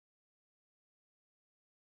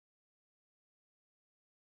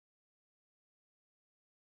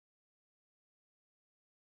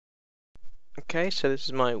Okay, so this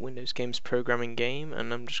is my Windows Games programming game,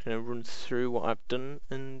 and I'm just going to run through what I've done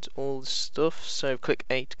and all the stuff. So click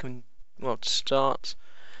A to start,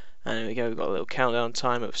 and there we go. We've got a little countdown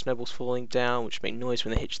timer of snowballs falling down, which make noise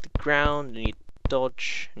when they hit the ground, and you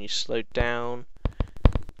dodge and you slow down,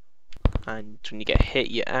 and when you get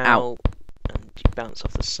hit, you're out, and you bounce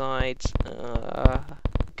off the sides.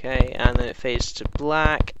 Okay, and then it fades to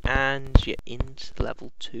black, and you're into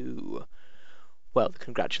level 2. Well, the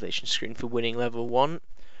congratulations screen for winning level 1.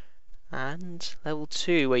 And level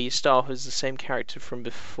 2, where you start off as the same character from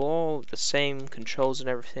before, the same controls and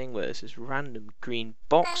everything, where there's this random green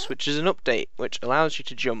box, which is an update, which allows you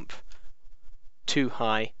to jump too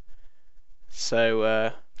high.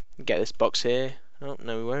 So, get this box here. Oh,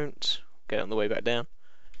 no we won't. Get it on the way back down.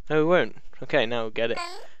 No we won't. Okay, now we'll get it.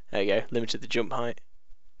 There we go, limited the jump height.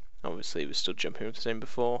 Obviously we're still jumping the same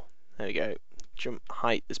before. There we go. Jump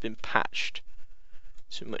height has been patched.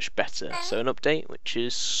 So much better. So an update, which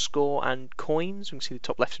is score and coins. We can see the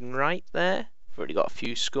top left and right there. I've already got a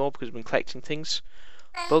few score because I've been collecting things.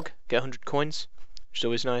 Bug, get 100 coins, which is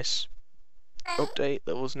always nice. Update,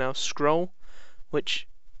 levels now scroll, which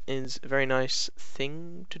is a very nice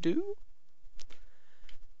thing to do.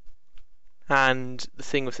 And the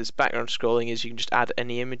thing with this background scrolling is you can just add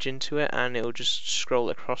any image into it and it'll just scroll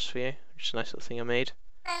across for you, which is a nice little thing I made.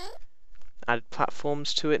 Added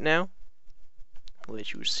platforms to it now,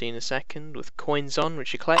 which you will see in a second, with coins on,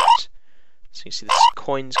 which you collect. So you see the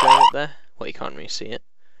coins going up there. Well, you can't really see it.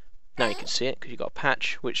 Now you can see it because you've got a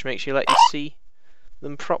patch, which makes you let you see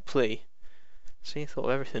them properly. See, I thought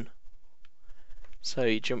of everything. So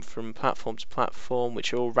you jump from platform to platform,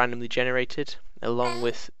 which are all randomly generated, along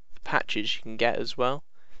with the patches you can get as well,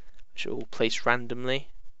 which are all placed randomly.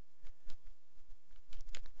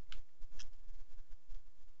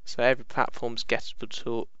 So every platform's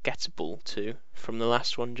gettable to from the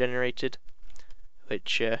last one generated, which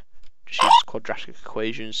just uses quadratic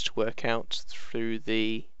equations to work out through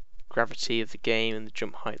the gravity of the game and the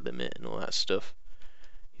jump height limit and all that stuff,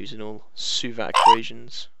 using all suvat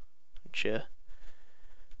equations, which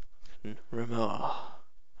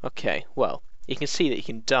okay, well, you can see that you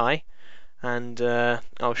can die, and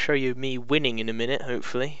I'll show you me winning in a minute,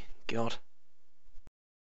 hopefully. God.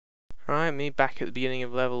 Right, me back at the beginning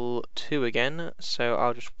of level 2 again, so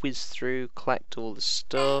I'll just whiz through, collect all the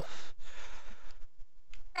stuff.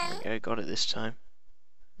 There we go, got it this time.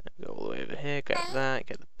 Go all the way over here, get that,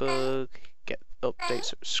 get the bug, get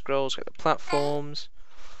updates, scrolls, get the platforms.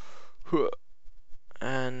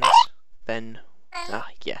 And then,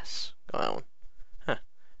 yes, got that one. Huh,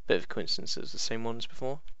 bit of a coincidence, it was the same one as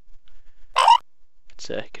before.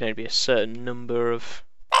 It can only be a certain number of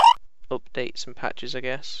updates and patches, I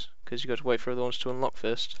guess, because you've got to wait for other ones to unlock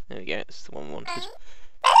first. There we go, it's the one we wanted.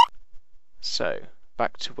 So,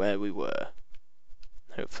 back to where we were.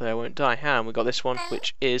 Hopefully I won't die. And we got this one,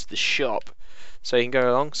 which is the shop. So you can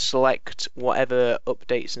go along, select whatever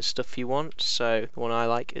updates and stuff you want. So the one I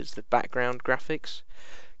like is the background graphics.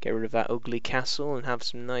 Get rid of that ugly castle and have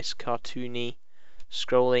some nice cartoony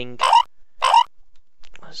scrolling.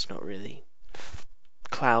 That's not really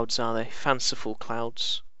clouds, are they? Fanciful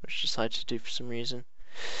clouds, which I decided to do for some reason.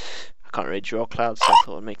 I can't really draw clouds, so I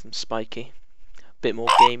thought I'd make them spiky. A bit more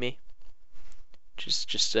gamey. Which is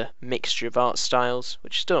just a mixture of art styles,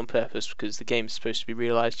 which is done on purpose because the game's supposed to be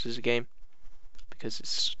realised as a game. Because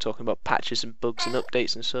it's talking about patches and bugs and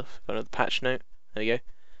updates and stuff. Got another patch note. There you go.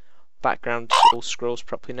 Background all scrolls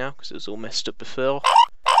properly now because it was all messed up before.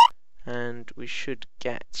 And we should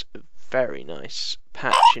get a very nice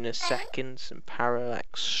patch in a second. Some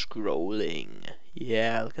parallax scrolling.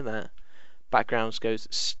 Yeah, look at that. Backgrounds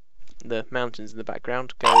goes. The mountains in the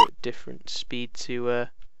background go at different speed to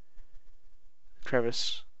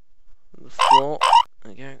crevice on the floor.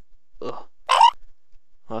 There we go. Ugh.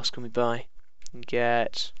 What else can we buy?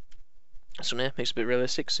 Get this one here, makes it a bit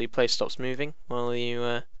realistic, so your place stops moving while you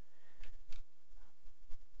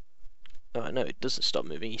oh no, it doesn't stop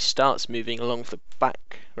moving, he starts moving along with the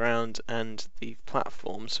background and the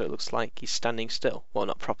platform, so it looks like he's standing still. Well,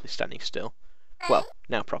 not properly standing still. Well,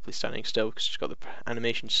 now properly standing still because he's got the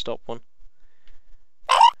animation stop one.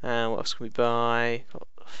 And what else can we buy? Got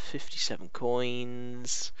 57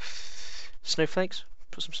 coins. Snowflakes.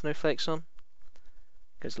 Put some snowflakes on.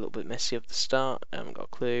 Goes a little bit messy at the start. I haven't got a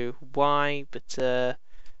clue why, but it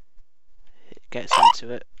gets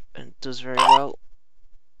into it and it does very well.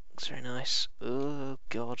 Looks very nice. Oh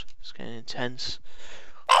god, it's getting intense.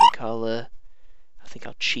 I think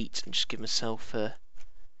I'll cheat and just give myself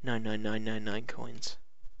 99999 coins.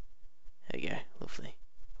 There you go, lovely.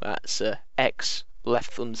 That's X,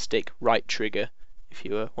 left thumbstick, right trigger, if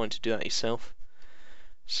you want to do that yourself.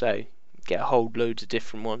 So, get a whole loads of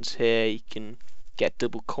different ones here. You can get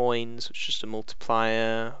double coins, which is just a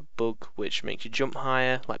multiplier, bug which makes you jump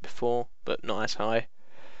higher like before, but not as high.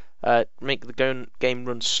 Make the game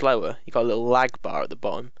run slower. You got a little lag bar at the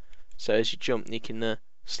bottom, so as you jump, you can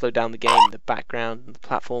slow down the game, the background, and the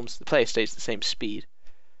platforms. The player stays the same speed,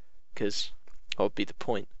 because what would be the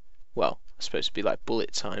point? Well, it's supposed to be like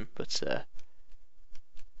bullet time, but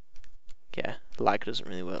yeah, lag doesn't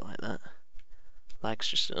really work like that. Lag's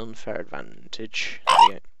just an unfair advantage. There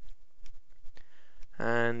we go.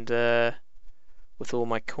 And with all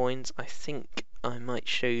my coins, I think I might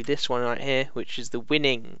show you this one right here, which is the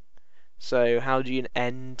winning. So how do you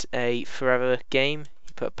end a forever game?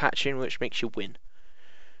 You put a patch in which makes you win.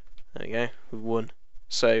 There we go, we've won.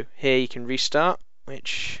 So here you can restart,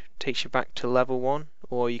 which takes you back to level 1,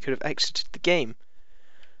 or you could have exited the game.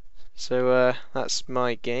 So that's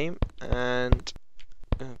my game, and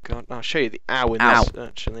oh god, I'll show you the ow in this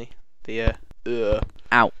actually. The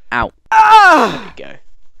Ow, ow. There we go.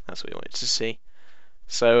 That's what we wanted to see.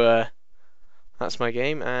 So that's my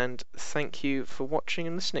game, and thank you for watching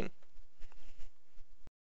and listening.